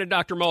 say hi to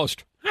Dr.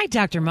 Most. Hi,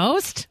 Dr.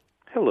 Most.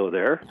 Hello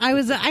there. I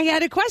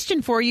had a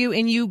question for you,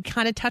 and you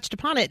kind of touched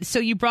upon it. So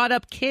you brought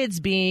up kids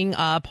being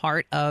a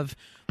part of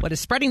what is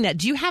spreading that.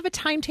 Do you have a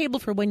timetable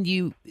for when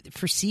you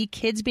foresee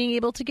kids being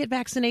able to get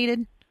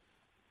vaccinated?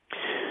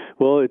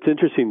 Well, it's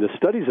interesting. The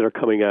studies that are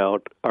coming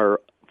out are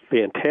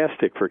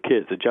fantastic for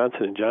kids. The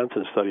Johnson &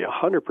 Johnson study,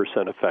 100%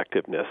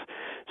 effectiveness.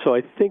 So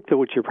I think that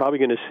what you're probably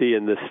going to see,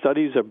 and the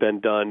studies have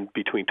been done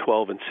between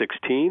 12 and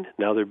 16.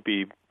 Now they're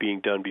being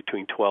done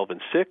between 12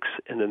 and 6,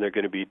 and then they're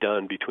going to be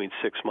done between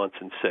 6 months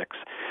and 6.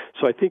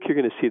 So I think you're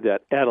going to see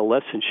that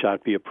adolescent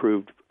shot be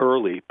approved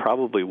early,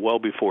 probably well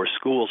before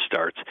school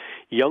starts.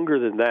 Younger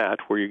than that,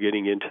 where you're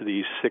getting into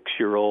these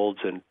 6-year-olds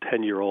and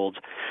 10-year-olds,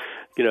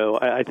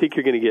 I think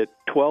you're going to get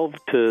 12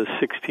 to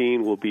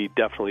 16 will be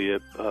definitely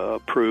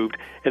approved,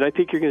 and I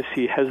think you're going to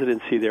see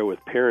hesitancy there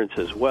with parents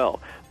as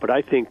well. But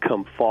I think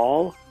come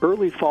fall,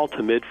 early fall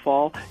to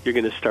mid-fall, you're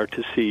going to start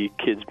to see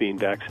kids being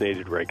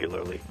vaccinated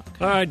regularly.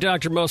 All right,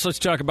 Dr. Most, let's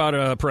talk about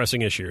a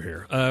pressing issue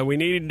here. We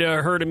need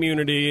herd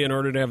immunity in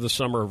order to have the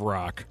summer of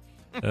rock.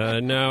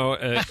 Now,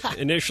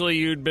 initially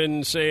you'd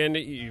been saying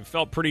you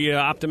felt pretty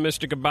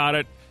optimistic about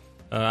it.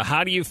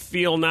 How do you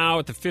feel now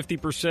at the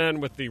 50%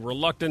 with the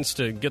reluctance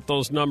to get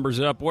those numbers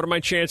up? What are my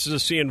chances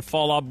of seeing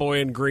Fall Out Boy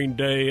and Green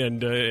Day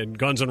and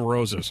Guns N'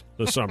 Roses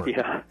this summer?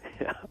 Yeah.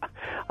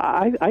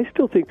 I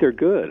still think they're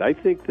good. I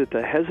think that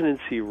the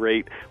hesitancy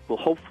rate will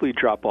hopefully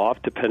drop off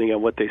depending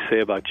on what they say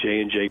about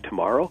J&J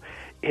tomorrow.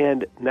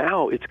 And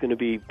now it's going to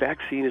be,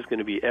 vaccine is going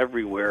to be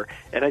everywhere.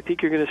 And I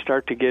think you're going to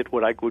start to get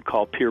what I would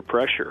call peer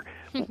pressure.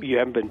 You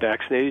haven't been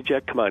vaccinated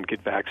yet? Come on,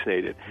 get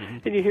vaccinated. Mm-hmm.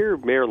 And you hear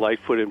Mayor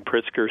Lightfoot and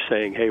Pritzker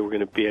saying, hey, we're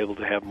going to be able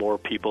to have more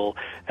people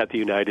at the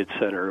United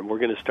Center, and we're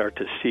going to start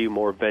to see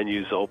more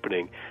venues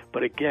opening.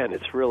 But again,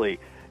 it's really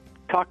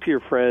talk to your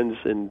friends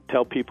and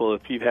tell people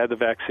if you've had the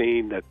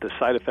vaccine that the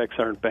side effects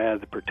aren't bad,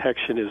 the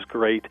protection is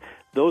great.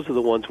 Those are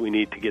the ones we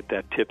need to get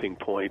that tipping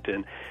point.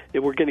 And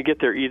if we're going to get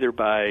there either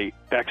by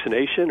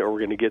vaccination or we're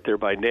going to get there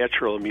by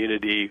natural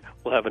immunity,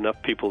 we'll have enough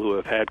people who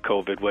have had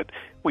COVID.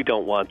 We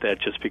don't want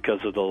that just because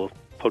of the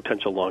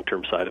potential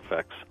long-term side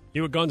effects.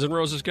 You a Guns N'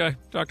 Roses guy,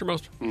 Dr.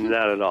 Most?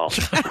 Not at all.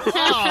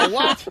 Oh,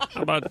 what?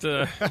 How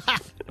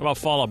about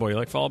Fall Out Boy? You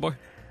like Fall Out Boy?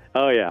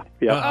 Oh, yeah.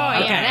 Oh,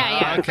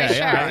 yeah, okay. for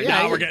sure. Yeah.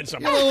 Now we're getting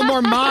somewhere. A little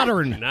more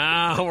modern.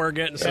 Now we're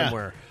getting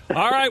somewhere.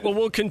 All right, well,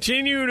 we'll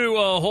continue to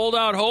hold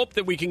out hope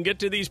that we can get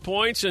to these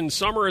points, and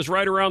summer is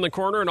right around the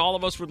corner, and all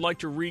of us would like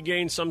to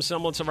regain some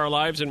semblance of our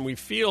lives, and we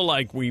feel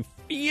like we're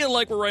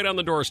right on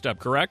the doorstep,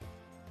 correct?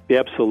 Yeah,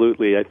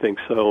 absolutely, I think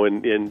so,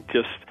 and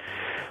just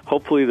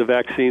hopefully the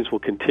vaccines will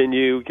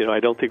continue. I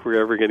don't think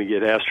we're ever going to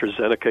get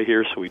AstraZeneca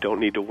here, so we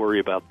don't need to worry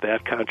about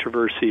that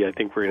controversy. I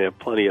think we're going to have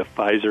plenty of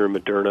Pfizer and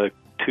Moderna,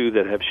 too,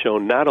 that have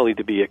shown not only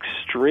to be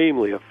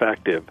extremely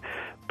effective,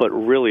 but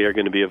really are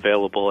going to be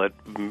available at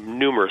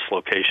numerous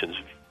locations,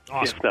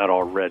 awesome. If not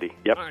already.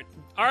 Yep.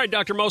 All right,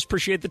 Dr. Most,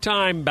 appreciate the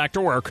time. Back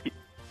to work.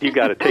 You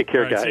got it. Take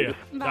care, right, guys.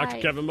 Dr.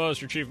 Kevin Most,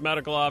 your Chief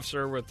Medical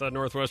Officer with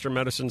Northwestern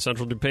Medicine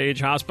Central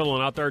DuPage Hospital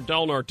and out there at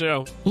Delnor,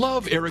 too.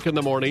 Love Eric in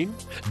the morning?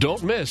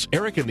 Don't miss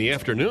Eric in the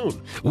afternoon.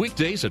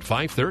 Weekdays at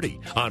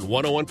 5:30 on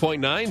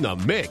 101.9 The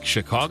Mix,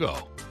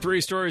 Chicago.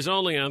 3 stories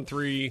only on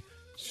 3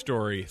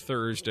 Story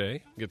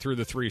Thursday. Get through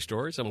the 3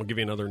 stories, and we'll give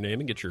you another name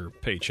and get your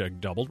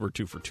paycheck doubled. We're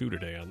 2 for 2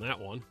 today on that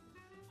one.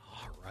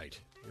 All right.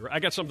 I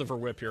got something for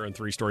Whip here on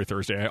 3 Story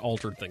Thursday. I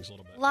altered things a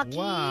little bit. Lucky.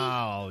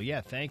 Wow.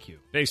 Yeah, thank you.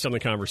 Based on the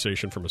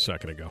conversation from a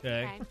second ago.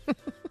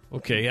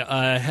 Okay.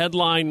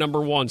 Headline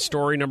number 1,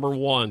 story number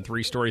 1,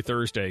 3 Story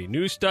Thursday.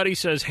 New study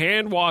says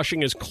hand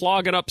washing is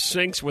clogging up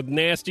sinks with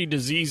nasty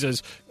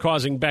diseases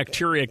causing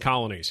bacteria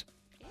colonies.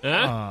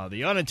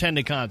 The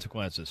unintended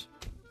consequences.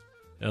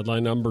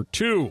 Headline number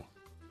 2.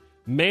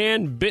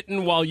 Man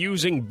bitten while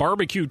using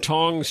barbecue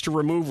tongs to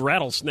remove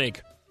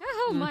rattlesnake.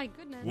 Oh, my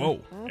goodness.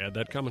 Whoa. Had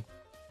that coming.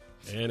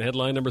 And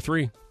headline number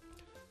 3.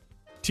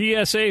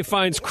 TSA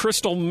finds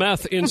crystal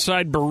meth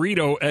inside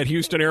burrito at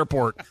Houston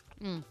Airport.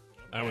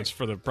 That one's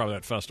for probably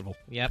that festival.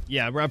 Yep.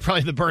 Yeah,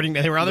 probably the Burning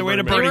Man. They were on their way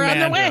to They were Burning on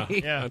their Man.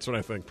 way. Yeah, that's what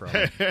I think,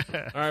 probably.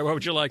 All right, what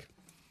would you like?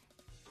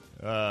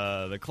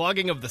 The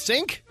clogging of the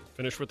sink?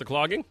 Finish with the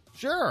clogging?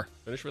 Sure.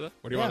 Finish with that?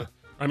 What do you want to...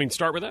 I mean,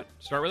 start with that?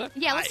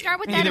 Yeah, let's start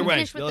with that and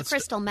finish with the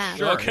crystal meth.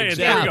 Sure, okay,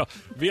 there we go.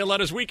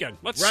 Violetta's weekend.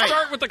 Let's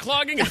start with the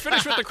clogging and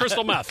finish with the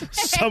crystal meth.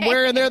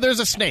 Somewhere in there's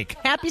a snake.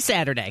 Happy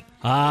Saturday.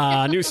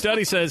 A new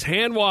study says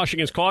hand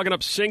washing is clogging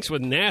up sinks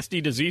with nasty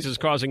diseases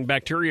causing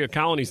bacteria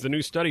colonies. The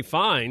new study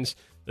finds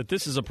that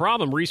this is a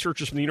problem.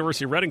 Researchers from the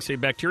University of Reading say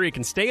bacteria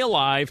can stay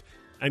alive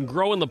and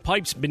grow in the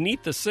pipes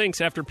beneath the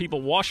sinks after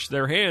people wash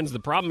their hands.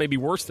 The problem may be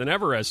worse than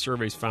ever, as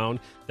surveys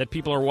found, that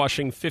people are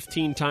washing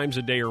 15 times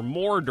a day or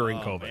more during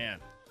COVID. Man.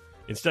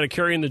 Instead of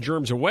carrying the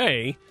germs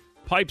away,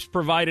 pipes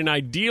provide an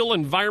ideal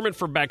environment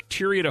for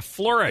bacteria to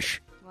flourish.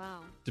 Wow.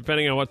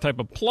 Depending on what type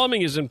of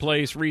plumbing is in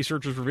place,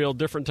 researchers reveal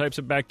different types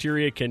of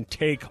bacteria can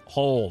take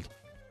hold.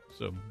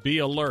 So be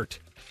alert.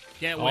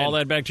 Can't win. All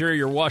that bacteria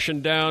you're washing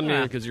down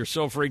Yeah. because you're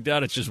so freaked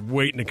out, it's just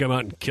waiting to come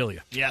out and kill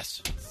you.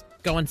 Yes. It's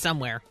going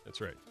somewhere.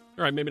 That's right.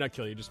 All right, maybe not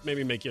kill you, just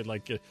maybe make you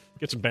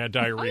get some bad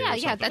diarrhea. Oh, or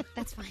yeah, something.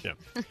 that's fine.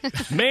 Yeah.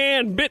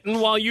 Man bitten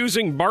while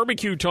using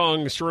barbecue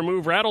tongs to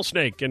remove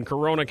rattlesnake in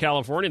Corona,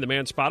 California. The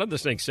man spotted the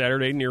snake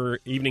Saturday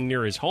evening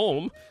near his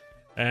home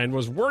and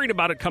was worried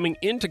about it coming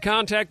into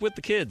contact with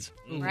the kids.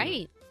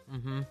 Right.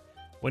 Mm-hmm.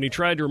 When he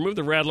tried to remove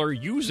the rattler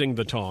using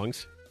the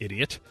tongs,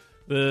 idiot,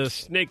 the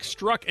snake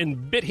struck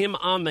and bit him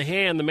on the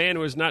hand. The man,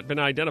 who has not been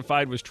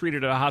identified, was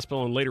treated at a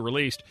hospital and later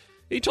released.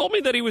 He told me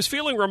that he was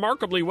feeling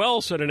remarkably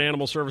well, said an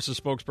animal services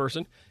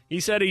spokesperson.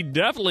 He said he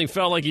definitely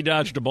felt like he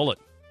dodged a bullet.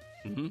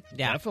 Mm-hmm.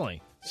 Yeah.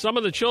 Definitely. Some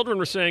of the children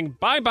were saying,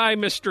 "Bye-bye,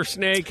 Mr.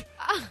 Snake,"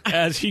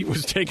 as he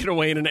was taken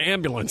away in an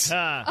ambulance.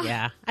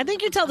 Yeah. I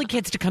think you tell the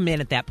kids to come in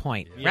at that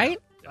point, right?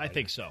 I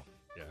think so.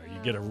 Yeah, you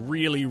get a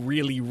really,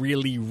 really,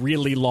 really,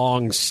 really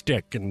long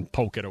stick and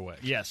poke it away.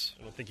 Yes.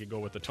 I don't think you go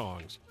with the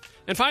tongs.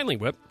 And finally,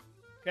 Whip.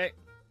 Okay.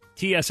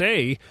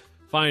 TSA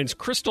finds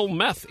crystal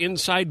meth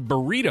inside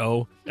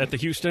burrito at the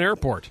Houston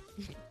airport.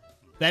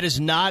 That is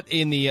not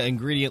in the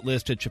ingredient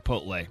list at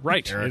Chipotle.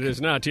 Right, Eric. It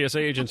is not. TSA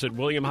agents at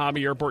William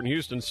Hobby Airport in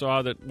Houston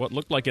saw that what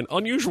looked like an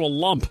unusual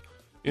lump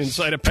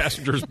inside a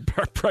passenger's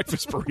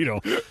breakfast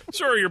burrito.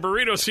 Sir, your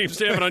burrito seems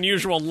to have an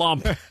unusual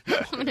lump.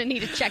 I'm going to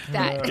need to check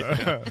that.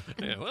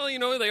 Yeah,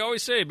 well, they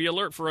always say be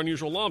alert for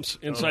unusual lumps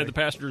inside the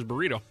passenger's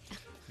burrito.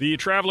 The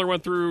traveler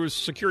went through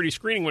security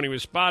screening when he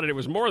was spotted. It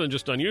was more than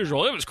just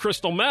unusual. It was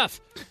crystal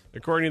meth.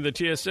 According to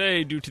the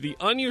TSA, due to the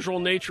unusual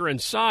nature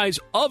and size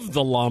of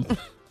the lump,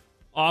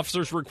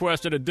 officers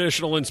requested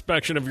additional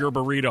inspection of your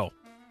burrito.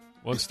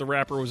 Once the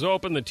wrapper was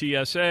open, the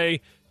TSA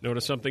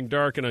noticed something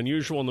dark and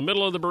unusual in the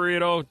middle of the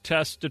burrito.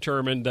 Tests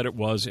determined that it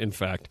was, in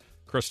fact,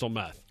 crystal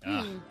meth.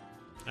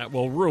 That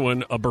will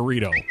ruin a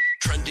burrito.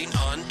 Trending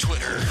on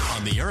Twitter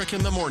on the Eric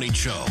in the Morning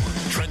Show.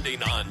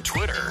 Trending on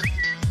Twitter.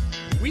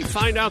 We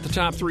find out the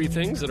top 3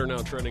 things that are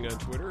now trending on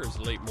Twitter as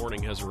late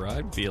morning has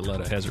arrived.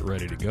 Violetta has it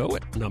ready to go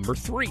at number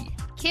 3.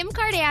 Kim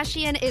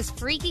Kardashian is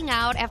freaking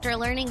out after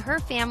learning her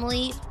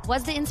family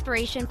was the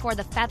inspiration for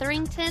the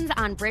Featheringtons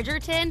on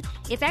Bridgerton.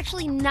 It's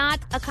actually not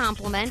a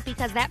compliment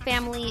because that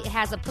family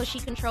has a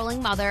pushy,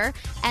 controlling mother,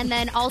 and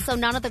then also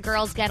none of the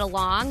girls get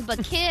along.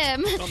 But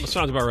Kim... That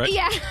sounds about right.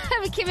 Yeah,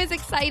 Kim is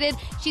excited.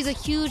 She's a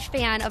huge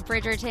fan of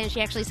Bridgerton.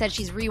 She actually said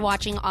she's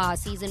rewatching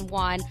season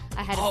 1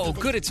 ahead of season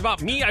 2. Good. It's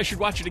about me. I should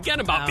watch it again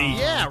about me.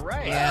 Yeah,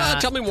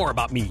 right. Tell me more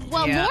about me.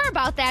 Well, more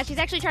about that. She's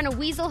actually trying to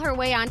weasel her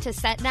way onto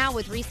set now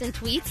with recent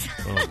tweets.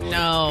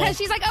 No. Because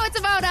she's like, it's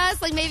about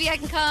us. Like, maybe I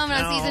can come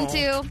on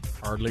season 2.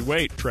 Hardly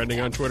wait. Trending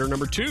on Twitter,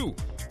 number 2.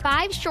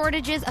 5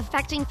 shortages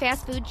affecting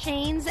fast food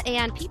chains,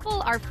 and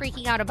people are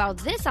freaking out about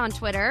this on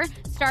Twitter.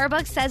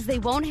 Starbucks says they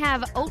won't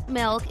have oat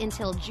milk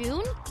until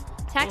June.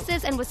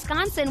 Texas and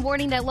Wisconsin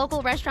warning that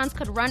local restaurants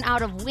could run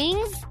out of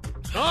wings.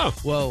 Oh.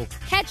 Whoa.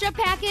 Ketchup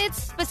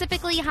packets,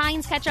 specifically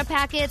Heinz ketchup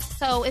packets.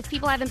 So if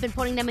people haven't been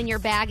putting them in your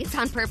bag, it's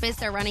on purpose.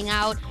 They're running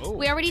out. Oh.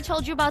 We already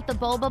told you about the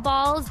boba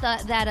balls,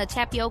 that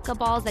tapioca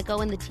balls that go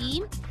in the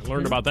tea. I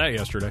learned about that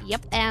yesterday.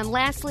 Yep. And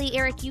lastly,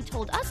 Eric, you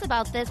told us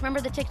about this. Remember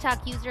the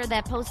TikTok user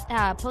that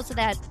posted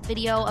that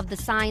video of the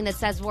sign that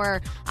says we're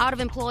out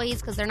of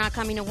employees because they're not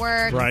coming to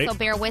work, right. So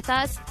bear with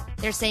us.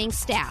 They're saying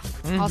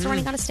staff. Also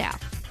running out of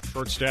staff.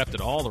 Short-staffed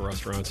at all the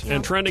restaurants. Yep.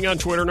 And trending on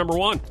Twitter, number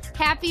 1.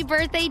 Happy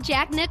birthday,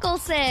 Jack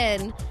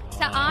Nicholson.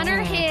 To honor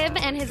him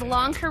and his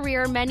long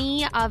career,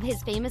 many of his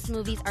famous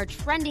movies are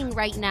trending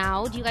right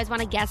now. Do you guys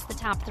want to guess the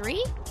top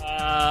 3?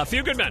 A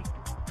Few Good Men.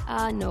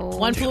 No.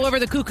 One Flew Over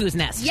the Cuckoo's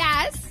Nest.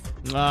 Yes.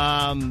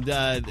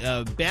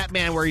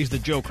 Batman, where he's the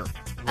Joker.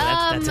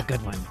 That's a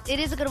good one.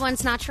 It is a good one.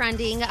 It's not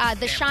trending.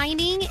 The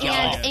Shining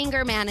and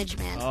Anger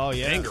Management. Oh,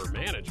 yeah. Anger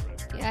Management.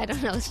 Yeah, I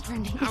don't know. It's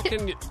trending. How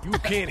can you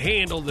can't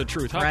handle the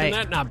truth? How can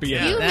that not be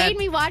You made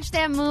me watch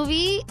that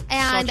movie,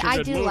 and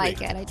I do movie.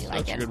 like it. I do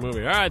like it. Such a good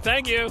movie. All right,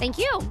 thank you. Thank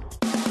you.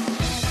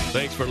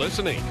 Thanks for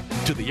listening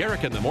to the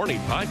Eric in the Morning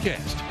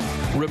podcast.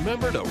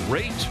 Remember to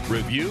rate,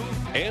 review,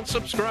 and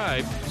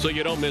subscribe so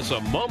you don't miss a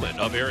moment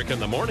of Eric in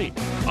the Morning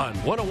on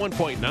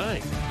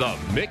 101.9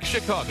 The Mix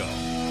Chicago.